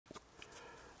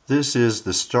This is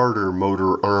the starter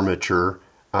motor armature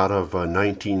out of a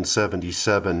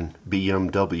 1977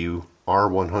 BMW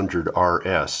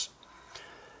R100RS.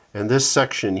 And this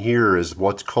section here is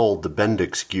what's called the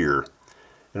Bendix gear.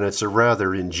 And it's a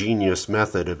rather ingenious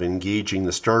method of engaging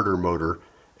the starter motor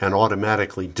and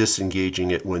automatically disengaging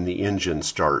it when the engine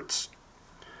starts.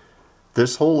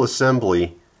 This whole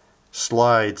assembly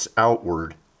slides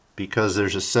outward because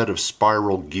there's a set of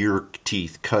spiral gear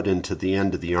teeth cut into the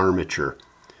end of the armature.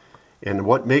 And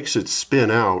what makes it spin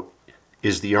out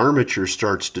is the armature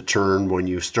starts to turn when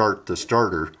you start the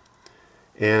starter,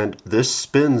 and this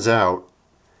spins out,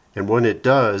 and when it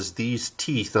does, these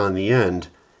teeth on the end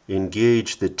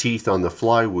engage the teeth on the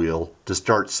flywheel to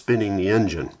start spinning the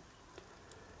engine.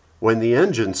 When the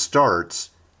engine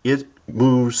starts, it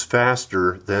moves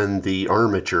faster than the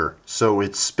armature, so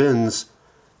it spins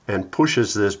and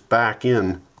pushes this back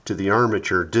in to the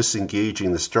armature,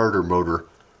 disengaging the starter motor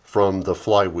from the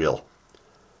flywheel.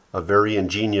 A very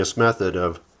ingenious method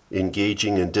of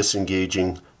engaging and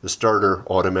disengaging the starter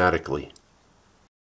automatically.